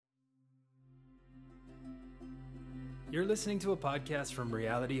You're listening to a podcast from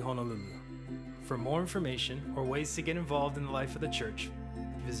Reality Honolulu. For more information or ways to get involved in the life of the church,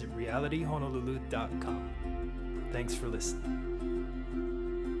 visit realityhonolulu.com. Thanks for listening.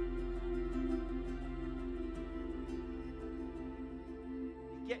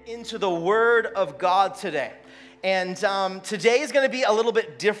 Get into the Word of God today. And today is going to be a little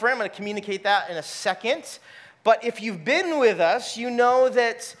bit different. I'm going to communicate that in a second. But if you've been with us, you know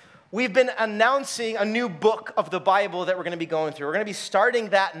that we've been announcing a new book of the Bible that we're going to be going through. We're going to be starting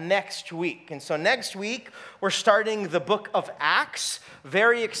that next week. And so next week, we're starting the book of Acts.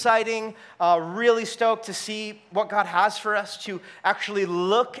 Very exciting. Really stoked to see what God has for us to actually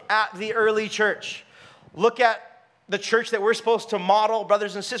look at the early church. Look at the church that we're supposed to model,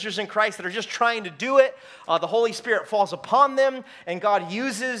 brothers and sisters in Christ that are just trying to do it. The Holy Spirit falls upon them, and God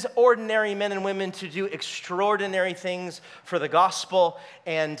uses ordinary men and women to do extraordinary things for the gospel.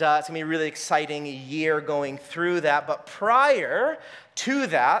 And it's going to be a really exciting year going through that. But prior to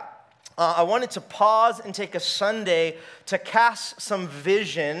that, I wanted to pause and take a Sunday to cast some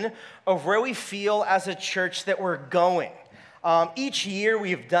vision of where we feel as a church that we're going. Each year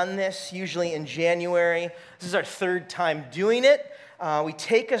we've done this, usually in January. This is our third time doing it. We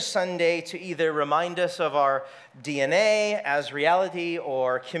take a Sunday to either remind us of our DNA as reality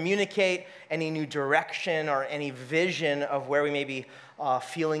or communicate any new direction or any vision of where we may be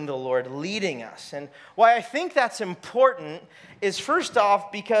feeling the Lord leading us. And why I think that's important is first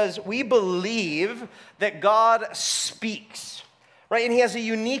off because we believe that God speaks, right? And he has a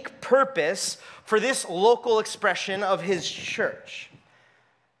unique purpose for this local expression of his church.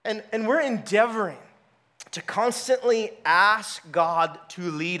 And we're endeavoring to constantly ask God to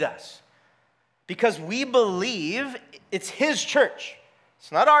lead us because we believe it's his church.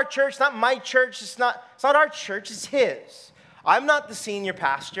 It's not our church, not my church, it's not our church, it's his. I'm not the senior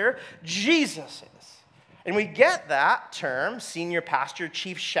pastor, Jesus is. And we get that term, senior pastor,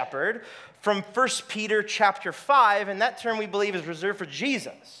 chief shepherd, from 1 Peter chapter 5, and that term we believe is reserved for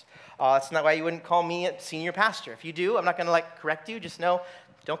Jesus. That's not why you wouldn't call me a senior pastor. If you do, I'm not going to correct you. Just know,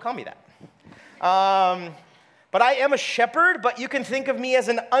 don't call me that. But I am a shepherd, but you can think of me as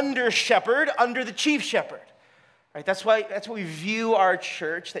an under shepherd under the chief shepherd. Right? That's what we view our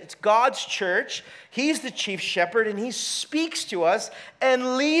church. That it's God's church. He's the chief shepherd, and he speaks to us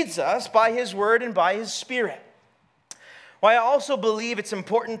and leads us by his word and by his spirit. Why I also believe it's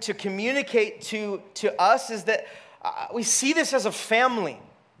important to communicate to us is that we see this as a family.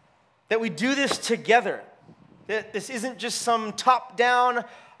 That we do this together. That this isn't just some top-down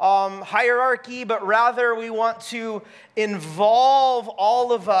hierarchy, but rather we want to involve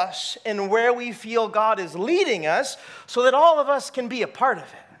all of us in where we feel God is leading us so that all of us can be a part of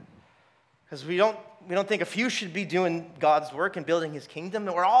it. Because we don't think a few should be doing God's work and building his kingdom.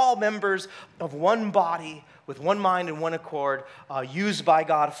 That we're all members of one body with one mind and one accord used by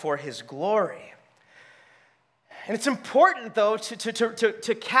God for his glory. And it's important, though,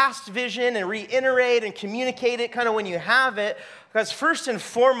 to cast vision and reiterate and communicate it kind of when you have it, because first and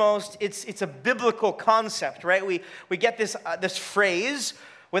foremost, it's a biblical concept, right? We get this phrase,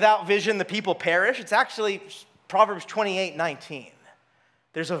 without vision, the people perish. It's actually Proverbs 28:19.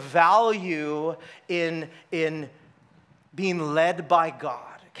 There's a value in being led by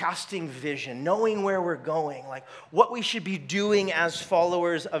God, casting vision, knowing where we're going, like what we should be doing as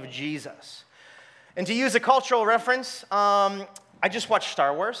followers of Jesus. And to use a cultural reference, I just watched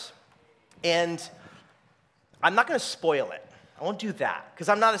Star Wars, and I'm not going to spoil it. I won't do that, because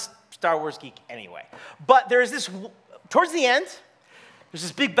I'm not a Star Wars geek anyway. But there's this, towards the end, there's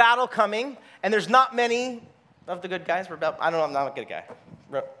this big battle coming, and there's not many of the good guys. I don't know, I'm not a good guy.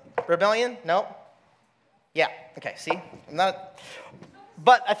 Rebellion? No? Yeah, okay, see?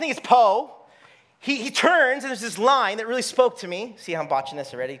 But I think it's Poe. He turns, and there's this line that really spoke to me. See how I'm botching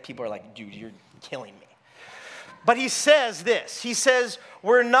this already? People are like, dude, you're killing me. But he says this. He says,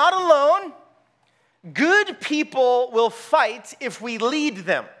 we're not alone. Good people will fight if we lead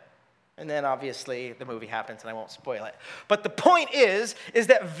them. And then obviously the movie happens and I won't spoil it. But the point is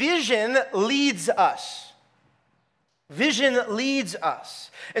that vision leads us. Vision leads us.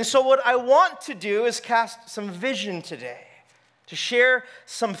 And so what I want to do is cast some vision today. To share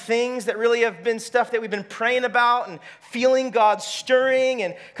some things that really have been stuff that we've been praying about and feeling God stirring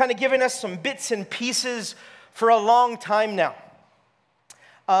and kind of giving us some bits and pieces for a long time now.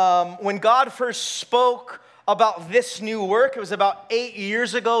 When God first spoke about this new work, it was about 8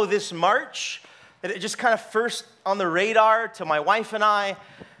 years ago this March, that it just kind of first on the radar to my wife and I.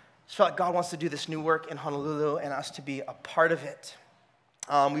 Just felt like God wants to do this new work in Honolulu and us to be a part of it.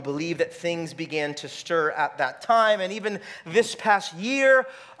 We believe that things began to stir at that time. And even this past year,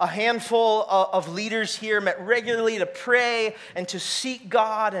 a handful of leaders here met regularly to pray and to seek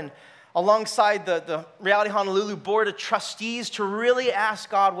God, and alongside the Reality Honolulu Board of Trustees to really ask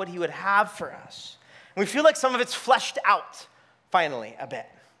God what he would have for us. And we feel like some of it's fleshed out, finally, a bit.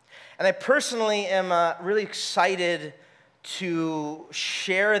 And I personally am really excited to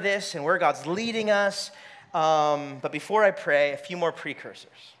share this and where God's leading us. But before I pray, a few more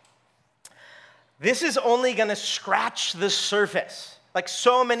precursors. This is only going to scratch the surface. Like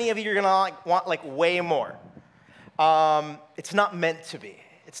so many of you are going to want way more. It's not meant to be.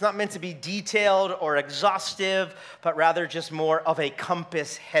 It's not meant to be detailed or exhaustive, but rather just more of a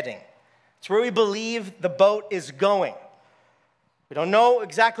compass heading. It's where we believe the boat is going. We don't know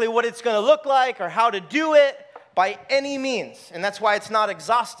exactly what it's going to look like or how to do it by any means. And that's why it's not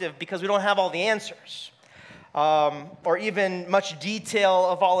exhaustive, because we don't have all the answers. Or even much detail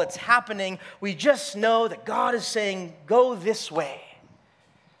of all that's happening. We just know that God is saying, go this way.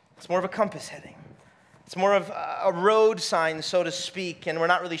 It's more of a compass heading. It's more of a road sign, so to speak, and we're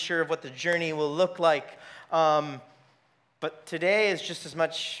not really sure of what the journey will look like. But today is just as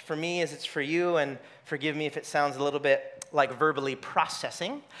much for me as it's for you, and forgive me if it sounds a little bit like verbally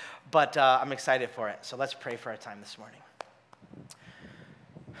processing, but I'm excited for it. So let's pray for our time this morning.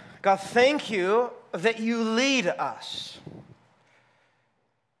 God, thank you that you lead us.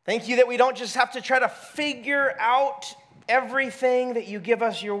 Thank you that we don't just have to try to figure out everything, that you give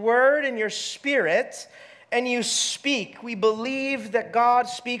us your word and your spirit, and you speak. We believe that God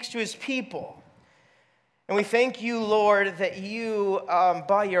speaks to his people. And we thank you, Lord, that you,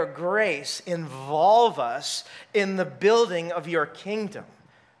 by your grace, involve us in the building of your kingdom.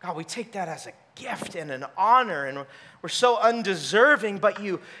 God, we take that as a gift and an honor, and we're so undeserving, but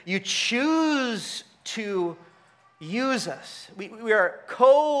you choose to use us. We are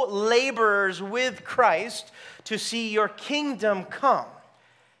co-laborers with Christ to see your kingdom come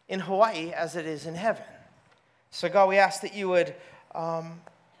in Hawaii as it is in heaven. So God, we ask that you would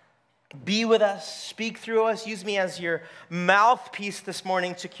be with us, speak through us, use me as your mouthpiece this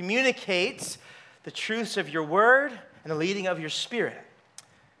morning to communicate the truths of your word and the leading of your spirit.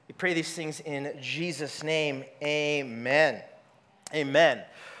 We pray these things in Jesus' name. Amen. Amen.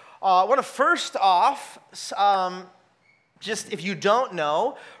 I want to first off, just if you don't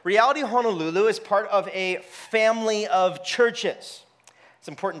know, Reality Honolulu is part of a family of churches. It's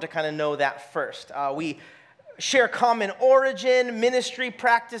important to kind of know that first. We share common origin, ministry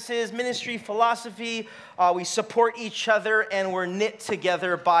practices, ministry philosophy. We support each other, and we're knit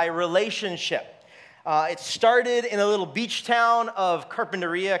together by relationship. It started in a little beach town of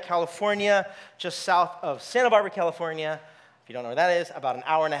Carpinteria, California, just south of Santa Barbara, California. If you don't know where that is, about an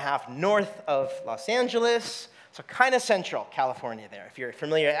hour and a half north of Los Angeles. So kind of central California there, if you're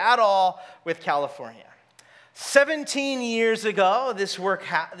familiar at all with California. 17 years ago, this work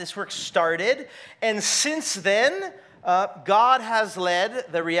started, and since then, God has led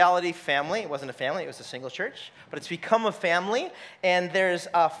the Reality family. It wasn't a family, it was a single church, but it's become a family, and there's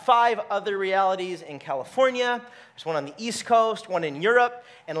 5 other Realities in California. There's one on the East Coast, one in Europe,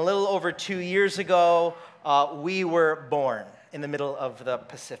 and a little over 2 years ago, we were born in the middle of the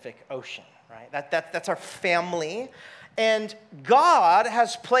Pacific Ocean, right? That's our family, and God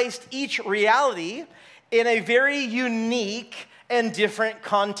has placed each Reality in a very unique and different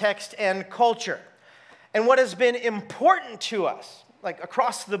context and culture. And what has been important to us, like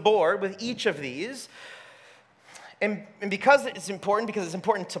across the board with each of these, and because it's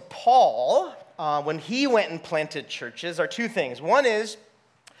important to Paul, when he went and planted churches, are 2 things. One is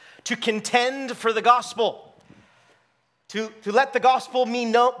to contend for the gospel, to let the gospel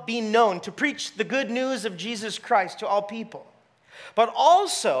be known, to preach the good news of Jesus Christ to all people. But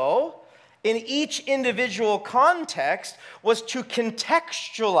also, in each individual context, was to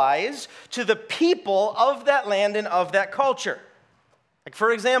contextualize to the people of that land and of that culture. Like,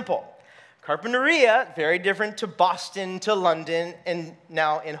 for example, Carpinteria, very different to Boston, to London, and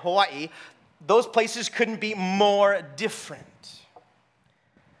now in Hawaii. Those places couldn't be more different.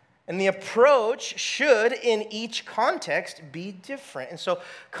 And the approach should, in each context, be different. And so,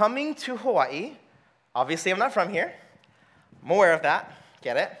 coming to Hawaii, obviously I'm not from here. I'm aware of that.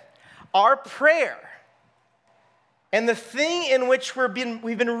 Get it? Our prayer, and the thing in which we've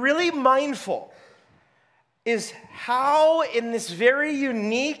been really mindful, is how in this very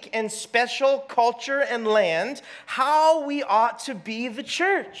unique and special culture and land, how we ought to be the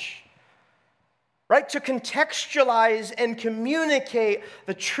church, right? To contextualize and communicate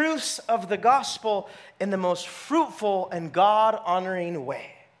the truths of the gospel in the most fruitful and God-honoring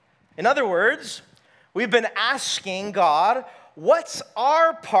way. In other words, we've been asking God, what's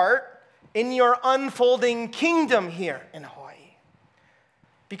our part in your unfolding kingdom here in Hawaii?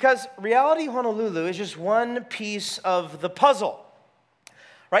 Because Reality Honolulu is just one piece of the puzzle,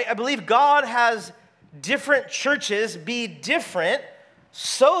 right? I believe God has different churches be different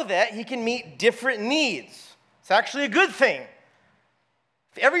so that he can meet different needs. It's actually a good thing.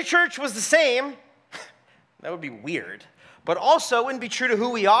 If every church was the same, that would be weird. But also, it wouldn't be true to who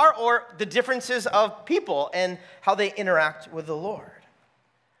we are or the differences of people and how they interact with the Lord.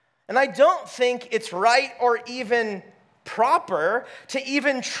 And I don't think it's right or even proper to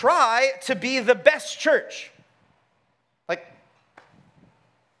even try to be the best church. Like,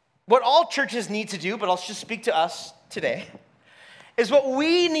 what all churches need to do, but I'll just speak to us today, is what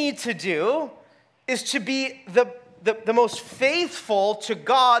we need to do is to be the most faithful to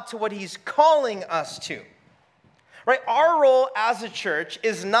God, to what he's calling us to. Right? Our role as a church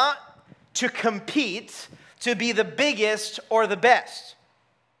is not to compete to be the biggest or the best,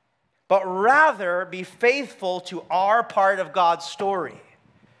 but rather be faithful to our part of God's story.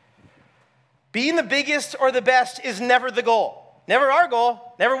 Being the biggest or the best is never the goal. Never our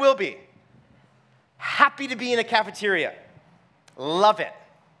goal, never will be. Happy to be in a cafeteria. Love it.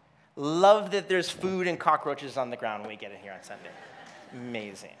 Love that there's food and cockroaches on the ground when we get in here on Sunday.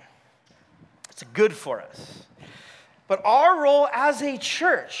 Amazing. It's good for us. But our role as a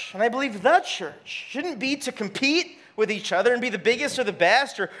church, and I believe the church, shouldn't be to compete with each other and be the biggest or the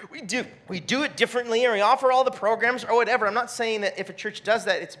best, or we do it differently, or we offer all the programs or whatever. I'm not saying that if a church does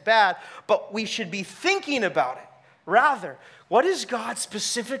that, it's bad, but we should be thinking about it. Rather, what is God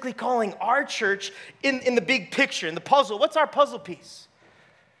specifically calling our church in the big picture, in the puzzle? What's our puzzle piece?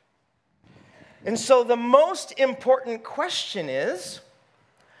 And so the most important question is,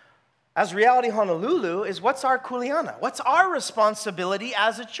 as Reality Honolulu, is what's our kuleana? What's our responsibility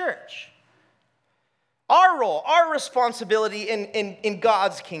as a church? Our role, our responsibility in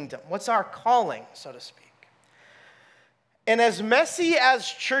God's kingdom. What's our calling, so to speak? And as messy as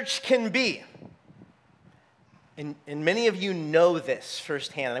church can be, and many of you know this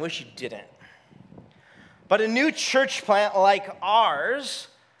firsthand, and I wish you didn't, but a new church plant like ours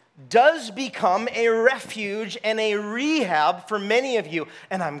does become a refuge and a rehab for many of you,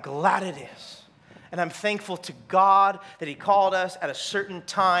 and I'm glad it is. And I'm thankful to God that he called us at a certain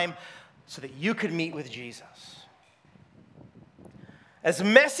time so that you could meet with Jesus. As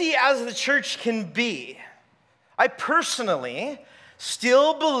messy as the church can be, I personally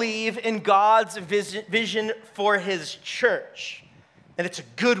still believe in God's vision for his church, and it's a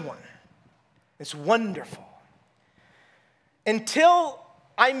good one. It's wonderful. Until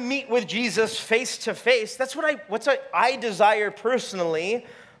I meet with Jesus face to face, that's what I desire personally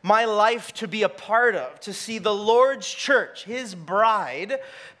my life to be a part of, to see the Lord's church, his bride,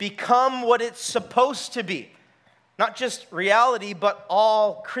 become what it's supposed to be. Not just reality, but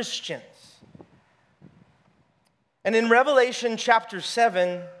all Christians. And in Revelation chapter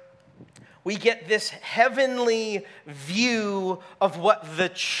 7, we get this heavenly view of what the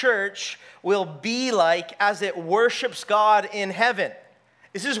church will be like as it worships God in heaven.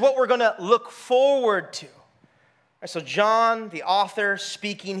 This is what we're going to look forward to. So John, the author,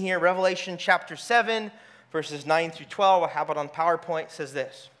 speaking here, Revelation chapter 7, verses 9 through 12, I have it on PowerPoint, says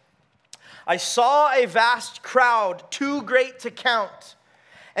this. I saw a vast crowd, too great to count,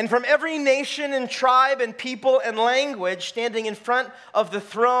 and from every nation and tribe and people and language standing in front of the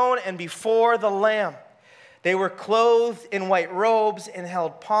throne and before the Lamb. They were clothed in white robes and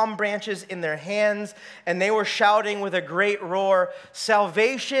held palm branches in their hands, and they were shouting with a great roar,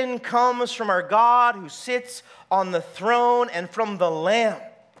 salvation comes from our God who sits on the throne and from the Lamb.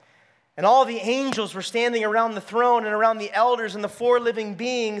 And all the angels were standing around the throne and around the elders and the four living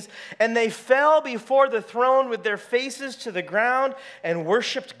beings, and they fell before the throne with their faces to the ground and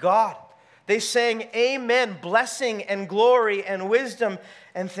worshiped God. They sang, Amen, blessing and glory and wisdom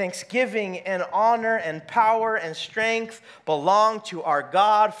and thanksgiving and honor and power and strength belong to our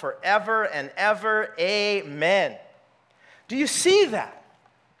God forever and ever. Amen. Do you see that?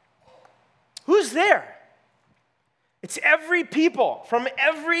 Who's there? It's every people from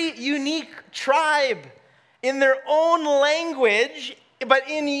every unique tribe in their own language, but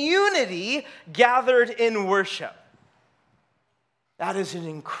in unity, gathered in worship. That is an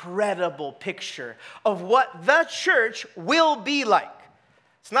incredible picture of what the church will be like.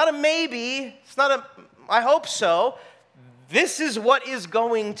 It's not a maybe, it's not a, I hope so. This is what is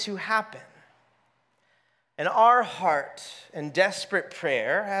going to happen. And our heart and desperate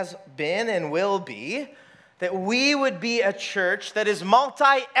prayer has been and will be that we would be a church that is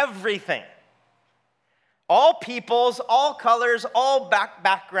multi-everything. All peoples, all colors, all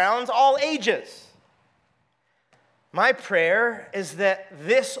backgrounds, all ages. My prayer is that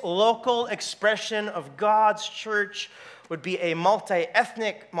this local expression of God's church would be a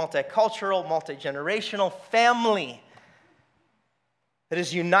multi-ethnic, multicultural, multi-generational family that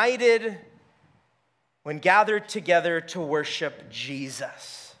is united when gathered together to worship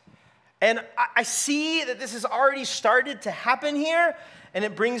Jesus. And I see that this has already started to happen here, and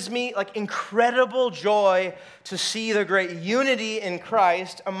it brings me like incredible joy to see the great unity in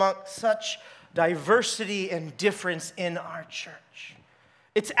Christ among such diversity and difference in our church.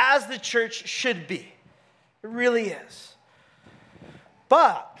 It's as the church should be. It really is.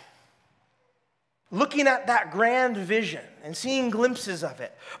 But looking at that grand vision and seeing glimpses of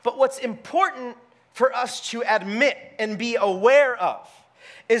it, but what's important for us to admit and be aware of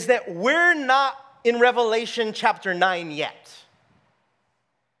is that we're not in Revelation chapter 9 yet.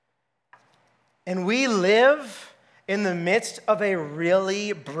 And we live in the midst of a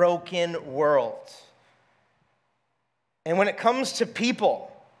really broken world. And when it comes to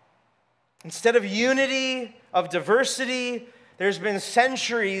people, instead of unity, of diversity, there's been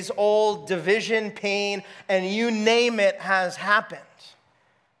centuries-old division, pain, and you name it has happened.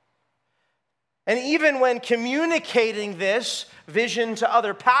 And even when communicating this vision to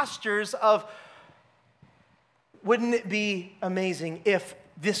other pastors of, wouldn't it be amazing if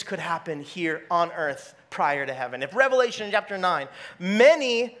this could happen here on earth prior to heaven? If Revelation chapter 9,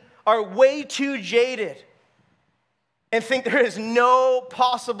 many are way too jaded and think there is no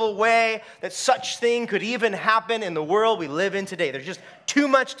possible way that such thing could even happen in the world we live in today. There's just too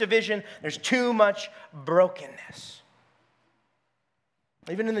much division. There's too much brokenness.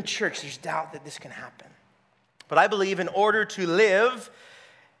 Even in the church, there's doubt that this can happen. But I believe in order to live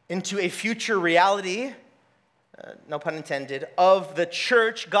into a future reality, no pun intended, of the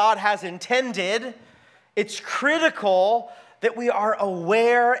church God has intended, it's critical that we are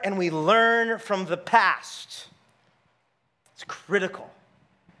aware and we learn from the past. It's critical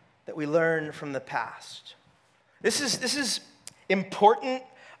that we learn from the past. This is important,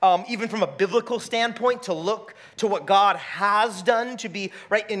 even from a biblical standpoint, to look to what God has done, to be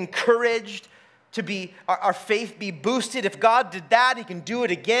encouraged, to be our faith be boosted. If God did that, he can do it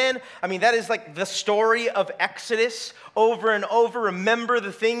again. I mean, that is like the story of Exodus over and over. Remember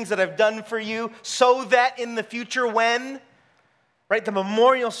the things that I've done for you so that in the future when, the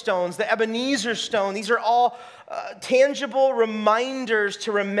memorial stones, the Ebenezer stone, these are all tangible reminders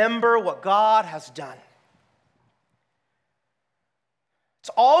to remember what God has done. It's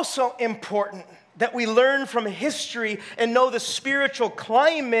also important that we learn from history and know the spiritual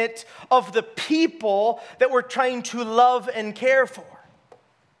climate of the people that we're trying to love and care for.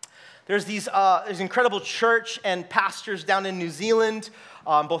 There's incredible church and pastors down in New Zealand,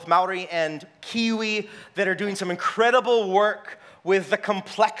 both Maori and Kiwi, that are doing some incredible work with the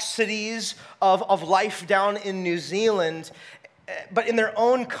complexities of life down in New Zealand. But in their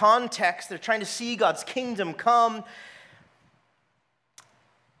own context, they're trying to see God's kingdom come.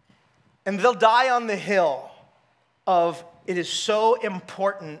 And they'll die on the hill of it is so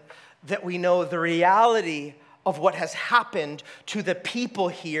important that we know the reality of what has happened to the people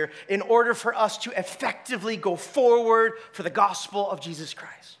here in order for us to effectively go forward for the gospel of Jesus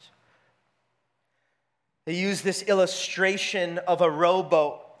Christ. They use this illustration of a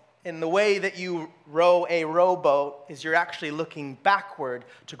rowboat. And the way that you row a rowboat is you're actually looking backward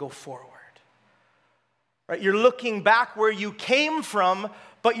to go forward. You're looking back where you came from,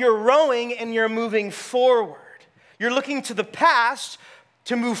 but you're rowing and you're moving forward. You're looking to the past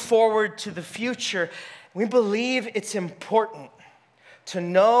to move forward to the future. We believe it's important to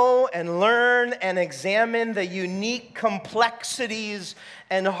know and learn and examine the unique complexities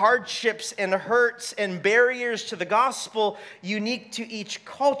and hardships and hurts and barriers to the gospel unique to each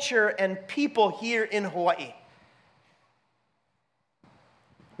culture and people here in Hawaii.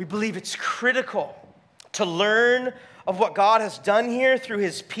 We believe it's critical to learn of what God has done here through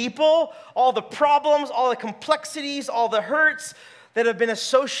his people, all the problems, all the complexities, all the hurts that have been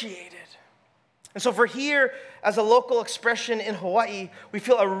associated. And so for here, as a local expression in Hawaii, we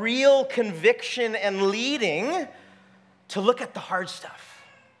feel a real conviction and leading to look at the hard stuff.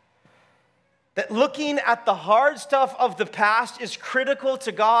 That looking at the hard stuff of the past is critical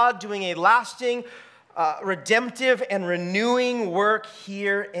to God doing a lasting, redemptive, and renewing work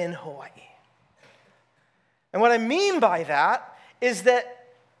here in Hawaii. And what I mean by that is that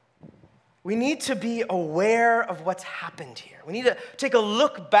we need to be aware of what's happened here. We need to take a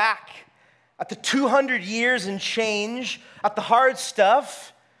look back at the 200 years and change, at the hard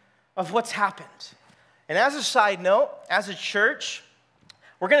stuff of what's happened. And as a side note, as a church,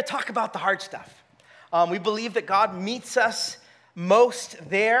 we're going to talk about the hard stuff. We believe that God meets us most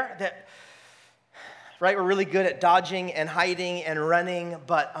there, that right? We're really good at dodging and hiding and running,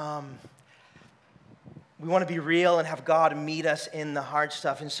 but we want to be real and have God meet us in the hard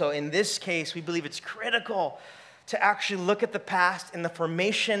stuff. And so in this case, we believe it's critical to actually look at the past and the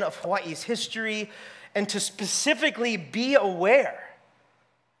formation of Hawaii's history and to specifically be aware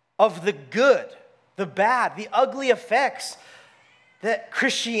of the good, the bad, the ugly effects that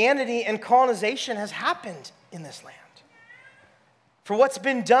Christianity and colonization has happened in this land. For what's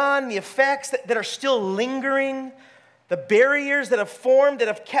been done, the effects that are still lingering, the barriers that have formed that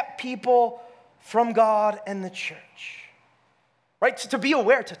have kept people from God and the church. Right? To be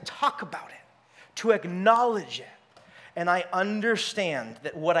aware, to talk about it, to acknowledge it. And I understand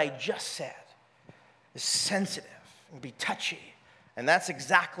that what I just said is sensitive and be touchy. And that's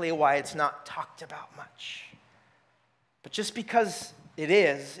exactly why it's not talked about much. But just because it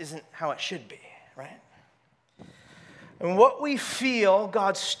isn't how it should be, right? And what we feel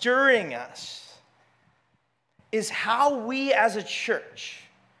God stirring us is how we as a church,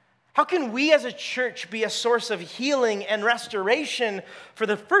 how can we as a church be a source of healing and restoration for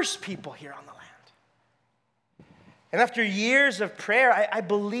the first people here on the land? And after years of prayer, I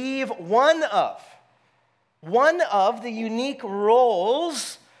believe one of the unique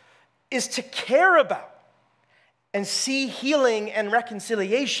roles is to care about and see healing and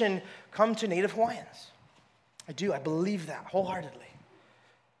reconciliation come to Native Hawaiians. I do. I believe that wholeheartedly.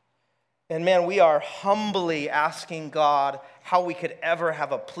 And man, we are humbly asking God how we could ever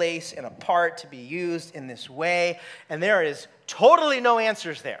have a place and a part to be used in this way. And there is totally no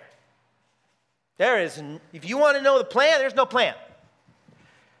answers there. If you want to know the plan, there's no plan.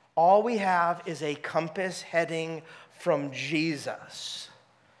 All we have is a compass heading from Jesus.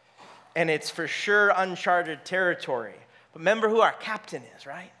 And it's for sure uncharted territory. But remember who our captain is,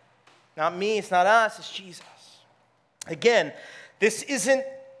 right? Not me, it's not us, it's Jesus. Again, this isn't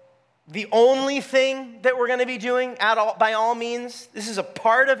the only thing that we're going to be doing by all means. This is a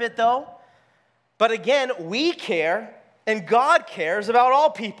part of it, though. But again, we care, and God cares about all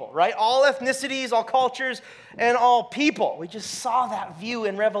people, right? All ethnicities, all cultures, and all people. We just saw that view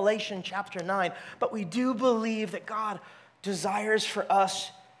in Revelation chapter 9. But we do believe that God desires for us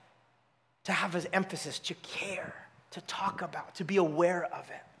to have his emphasis, to care, to talk about, to be aware of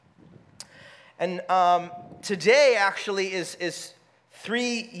it. And today actually is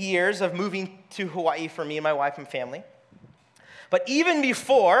 3 years of moving to Hawaii for me and my wife and family. But even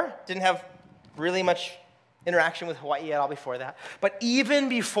before, didn't have really much interaction with Hawaii at all before that. But even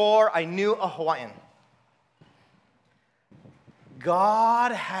before I knew a Hawaiian,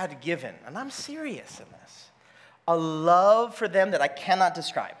 God had given, and I'm serious in this, a love for them that I cannot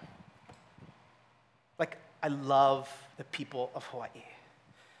describe. Like, I love the people of Hawaii.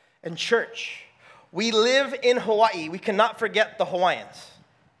 And church, we live in Hawaii. We cannot forget the Hawaiians.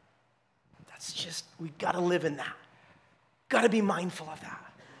 That's just, we got to live in that. Got to be mindful of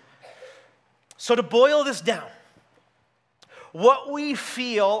that. So to boil this down, what we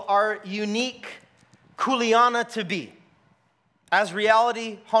feel our unique kuleana to be, as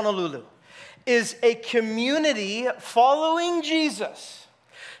Reality Honolulu, is a community following Jesus,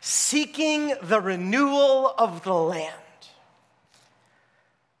 seeking the renewal of the land.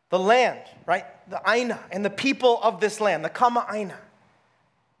 The land, right? The Aina and the people of this land, the Kama'aina.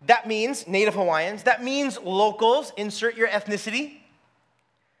 That means Native Hawaiians. That means locals. Insert your ethnicity.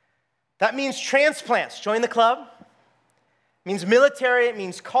 That means transplants. Join the club. It means military. It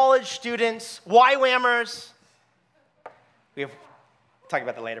means college students. YWAMers. We'll talk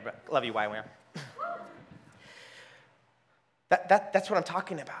about that later, but love you, YWAM. That's what I'm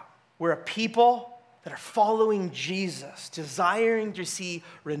talking about. We're a people that are following Jesus, desiring to see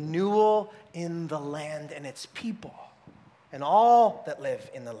renewal in the land and its people and all that live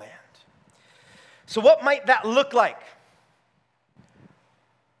in the land. So what might that look like?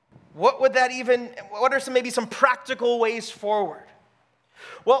 What are maybe some practical ways forward?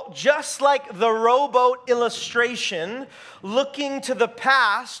 Well, just like the rowboat illustration, looking to the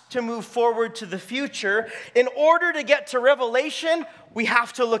past to move forward to the future, in order to get to Revelation, we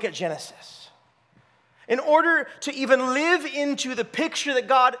have to look at Genesis. In order to even live into the picture that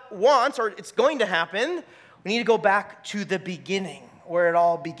God wants, or it's going to happen, we need to go back to the beginning, where it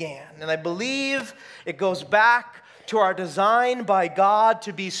all began. And I believe it goes back to our design by God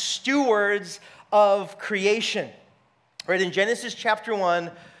to be stewards of creation. Right, in Genesis chapter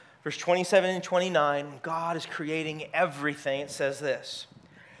 1, verse 27 and 29, when God is creating everything, it says this.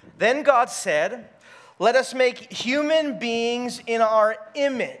 Then God said, "Let us make human beings in our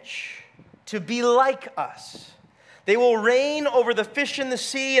image to be like us. They will reign over the fish in the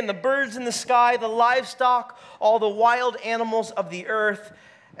sea and the birds in the sky, the livestock, all the wild animals of the earth,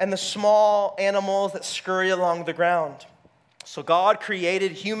 and the small animals that scurry along the ground. So God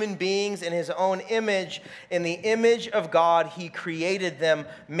created human beings in his own image. In the image of God, he created them.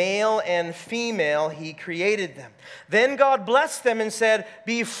 Male and female, he created them. Then God blessed them and said,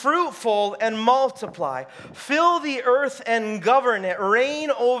 "Be fruitful and multiply. Fill the earth and govern it. Reign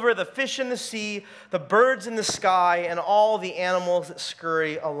over the fish in the sea, the birds in the sky, and all the animals that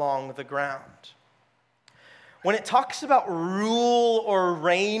scurry along the ground." When it talks about rule or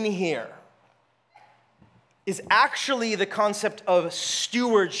reign here, is actually the concept of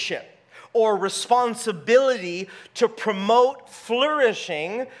stewardship or responsibility to promote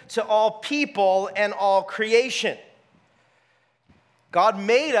flourishing to all people and all creation. God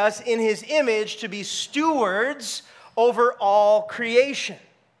made us in his image to be stewards over all creation.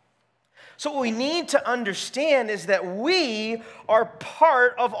 So what we need to understand is that we are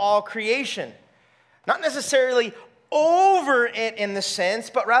part of all creation. Not necessarily over it in the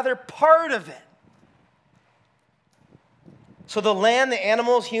sense, but rather part of it. So the land, the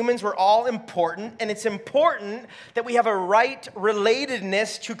animals, humans were all important, and it's important that we have a right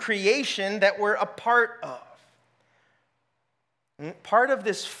relatedness to creation that we're a part of. And part of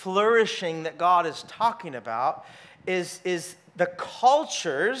this flourishing that God is talking about is the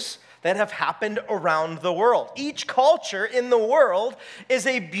cultures that have happened around the world. Each culture in the world is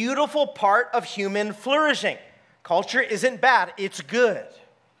a beautiful part of human flourishing. Culture isn't bad, it's good.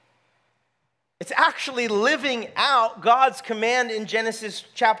 It's actually living out God's command in Genesis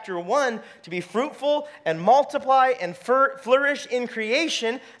chapter 1 to be fruitful and multiply and flourish in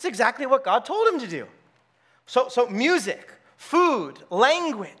creation. It's exactly what God told him to do. So music, food,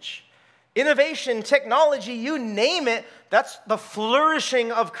 language, innovation, technology, you name it, that's the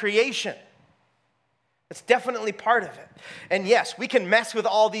flourishing of creation. It's definitely part of it. And yes, we can mess with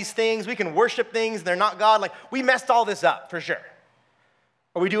all these things. We can worship things. They're not God. Like, we messed all this up for sure.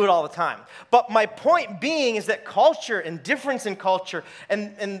 Or we do it all the time. But my point being is that culture and difference in culture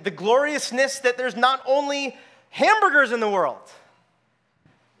and the gloriousness that there's not only hamburgers in the world,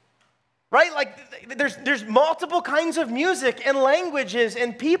 right? Like there's multiple kinds of music and languages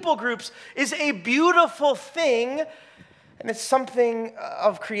and people groups is a beautiful thing, and it's something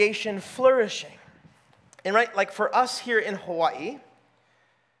of creation flourishing. And right, like for us here in Hawaii,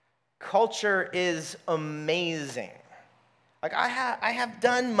 culture is amazing. Like I have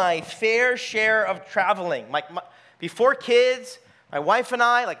done my fair share of traveling. Like before kids, my wife and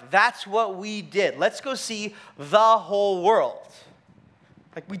I, like that's what we did. Let's go see the whole world.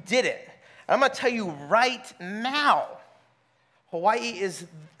 Like we did it. And I'm going to tell you right now, Hawaii is, in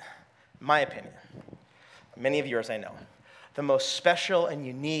my opinion, many of yours I know, the most special and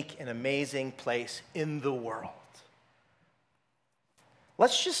unique and amazing place in the world.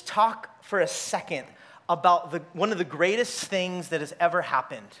 Let's just talk for a second about one of the greatest things that has ever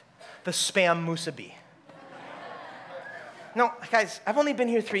happened, the Spam Musubi. No, guys, I've only been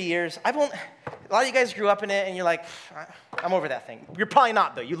here 3 years. A lot of you guys grew up in it, and you're like, I'm over that thing. You're probably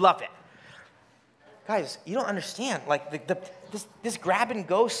not, though. You love it. Guys, you don't understand. Like, this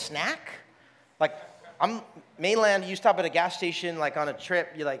grab-and-go snack, like, I'm mainland, you stop at a gas station, like, on a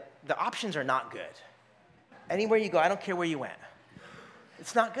trip, you're like, the options are not good. Anywhere you go, I don't care where you went.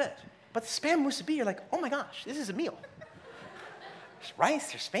 It's not good. But the Spam Musubi, you're like, oh my gosh, this is a meal. There's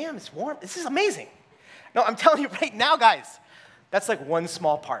rice, there's Spam, it's warm. This is amazing. No, I'm telling you right now, guys, that's like one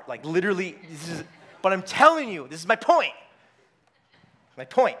small part. Like literally, but I'm telling you, this is my point. My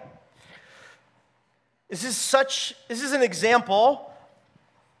point. This is an example.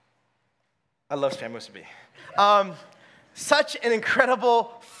 I love Spam Musubi. Such an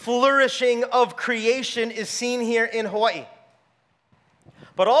incredible flourishing of creation is seen here in Hawaii.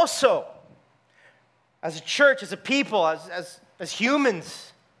 But also, as a church, as a people, as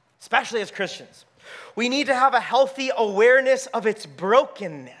humans, especially as Christians, we need to have a healthy awareness of its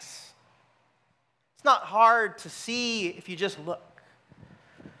brokenness. It's not hard to see if you just look.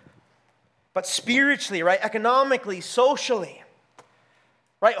 But spiritually, right, economically, socially,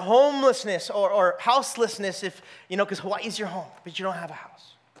 right, homelessness or houselessness, if, because Hawaii is your home, but you don't have a house.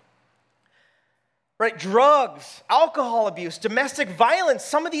 Right, drugs, alcohol abuse, domestic violence,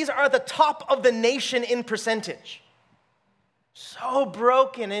 some of these are at the top of the nation in percentage. So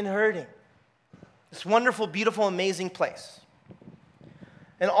broken and hurting. This wonderful, beautiful, amazing place.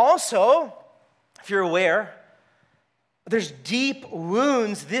 And also, if you're aware, there's deep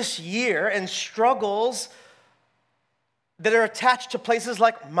wounds this year and struggles that are attached to places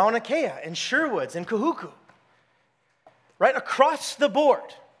like Mauna Kea and Sherwoods and Kahuku. Right, across the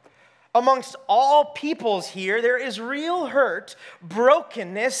board. Amongst all peoples here, there is real hurt,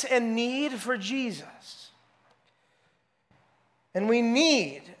 brokenness, and need for Jesus. And we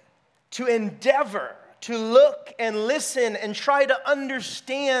need to endeavor to look and listen and try to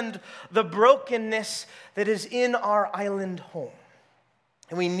understand the brokenness that is in our island home.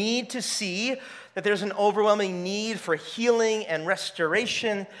 And we need to see that there's an overwhelming need for healing and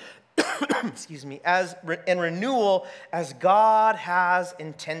restoration, and renewal as God has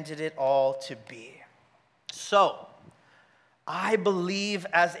intended it all to be. So, I believe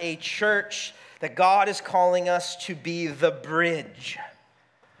as a church that God is calling us to be the bridge.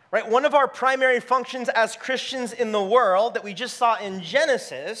 Right? One of our primary functions as Christians in the world that we just saw in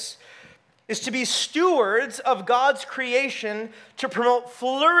Genesis is to be stewards of God's creation to promote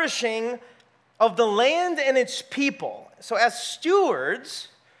flourishing of the land and its people. So as stewards,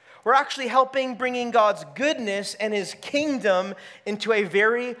 we're actually helping bringing God's goodness and his kingdom into a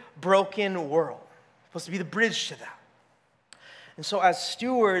very broken world. We're supposed to be the bridge to that. And so as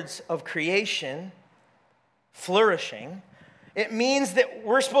stewards of creation, flourishing, it means that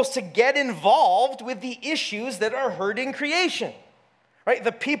we're supposed to get involved with the issues that are hurting creation, right?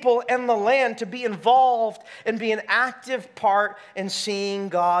 The people and the land, to be involved and be an active part in seeing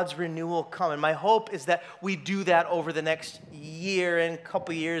God's renewal come. And my hope is that we do that over the next year and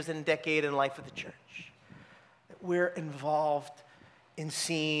couple years and decade in life of the church. That we're involved in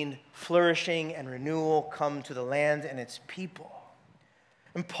seeing flourishing and renewal come to the land and its people.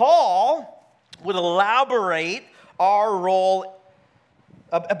 And Paul would elaborate our role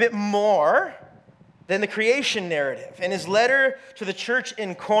a bit more than the creation narrative. In his letter to the church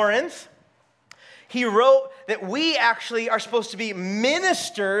in Corinth, he wrote that we actually are supposed to be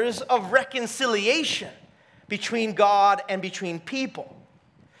ministers of reconciliation between God and between people.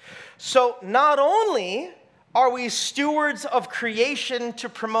 So not only are we stewards of creation to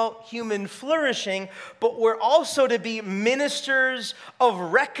promote human flourishing, but we're also to be ministers of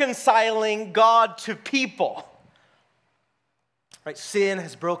reconciling God to people. Right? Sin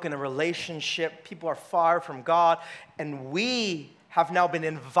has broken a relationship. People are far from God. And we have now been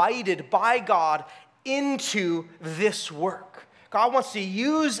invited by God into this work. God wants to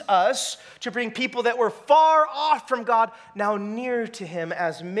use us to bring people that were far off from God now near to him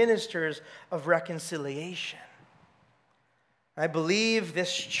as ministers of reconciliation. I believe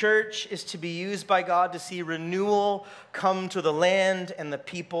this church is to be used by God to see renewal come to the land and the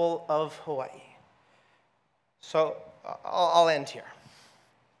people of Hawaii. So I'll end here.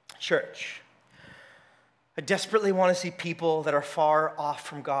 Church, I desperately want to see people that are far off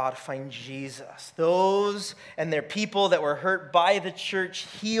from God find Jesus. Those and their people that were hurt by the church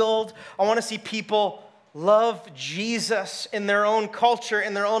healed. I want to see people love Jesus in their own culture,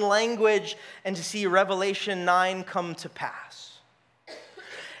 in their own language, and to see Revelation 9 come to pass.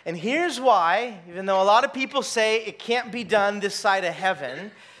 And here's why, even though a lot of people say it can't be done this side of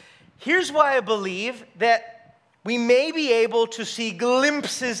heaven, here's why I believe that we may be able to see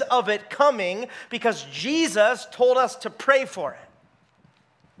glimpses of it coming because Jesus told us to pray for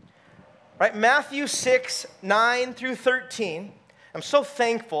it. Right? Matthew 6, 9 through 13. I'm so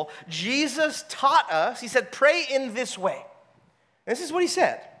thankful. Jesus taught us, he said, pray in this way. And this is what he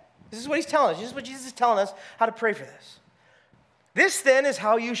said. This is what he's telling us. This is what Jesus is telling us how to pray for this. This then is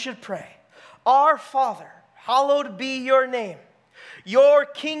how you should pray. Our Father, hallowed be your name. Your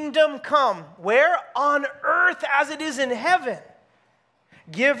kingdom come, where? On earth as it is in heaven.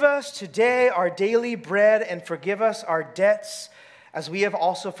 Give us today our daily bread and forgive us our debts as we have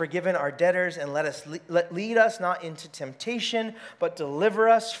also forgiven our debtors, and lead us not into temptation, but deliver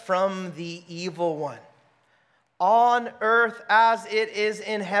us from the evil one. On earth as it is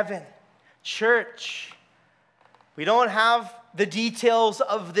in heaven. Church, we don't have the details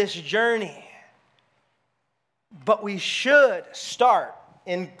of this journey, but we should start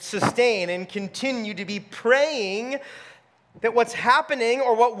and sustain and continue to be praying that what's happening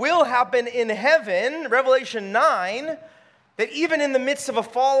or what will happen in heaven, Revelation 9, that even in the midst of a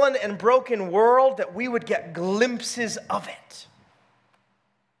fallen and broken world, that we would get glimpses of it.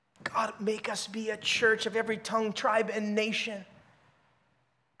 God, make us be a church of every tongue, tribe, and nation.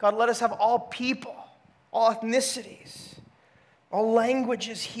 God, let us have all people, all ethnicities, all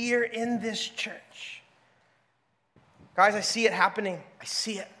languages here in this church. Guys, I see it happening. I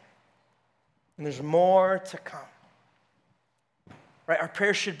see it. And there's more to come. Right? Our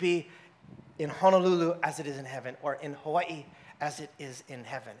prayer should be in Honolulu as it is in heaven, or in Hawaii as it is in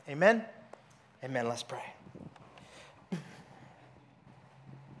heaven. Amen? Amen. Let's pray.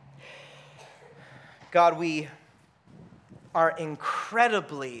 God, we are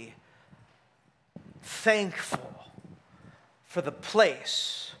incredibly thankful for the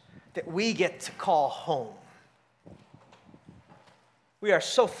place that we get to call home. We are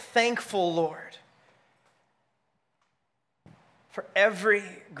so thankful, Lord, for every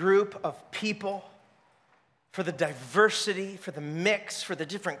group of people, for the diversity, for the mix, for the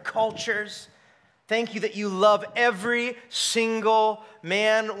different cultures. Thank you that you love every single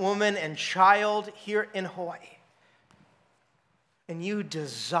man, woman, and child here in Hawaii. And you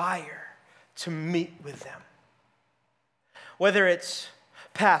desire to meet with them. Whether it's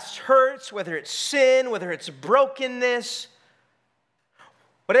past hurts, whether it's sin, whether it's brokenness,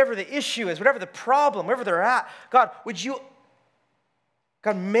 whatever the issue is, whatever the problem, wherever they're at, God, would you,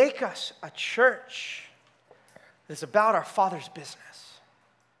 God, make us a church that's about our Father's business.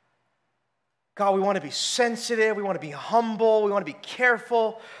 God, we want to be sensitive, we want to be humble, we want to be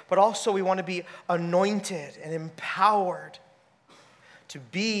careful, but also we want to be anointed and empowered to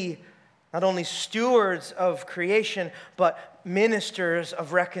be not only stewards of creation, but ministers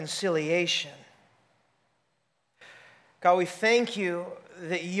of reconciliation. God, we thank you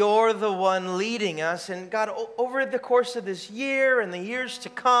that you're the one leading us. And God, over the course of this year and the years to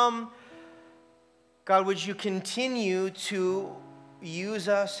come, God, would you continue to use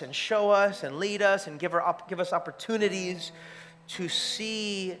us and show us and lead us and give us opportunities to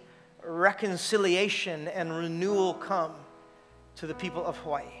see reconciliation and renewal come to the people of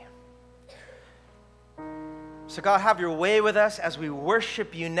Hawaii. So God, have your way with us as we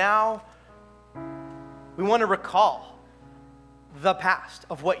worship you now. We want to recall the past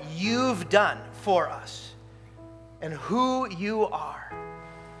of what you've done for us and who you are.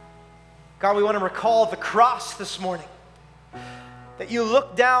 God, we want to recall the cross this morning, that you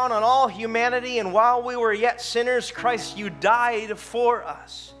looked down on all humanity, and while we were yet sinners, Christ, you died for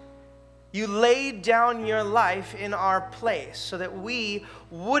us. You laid down your life in our place so that we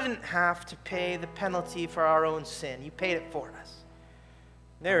wouldn't have to pay the penalty for our own sin. You paid it for us.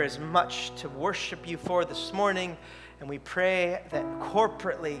 There is much to worship you for this morning, and we pray that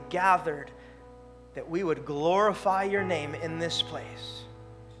corporately gathered, that we would glorify your name in this place.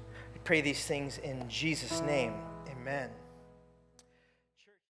 We pray these things in Jesus' name. Amen.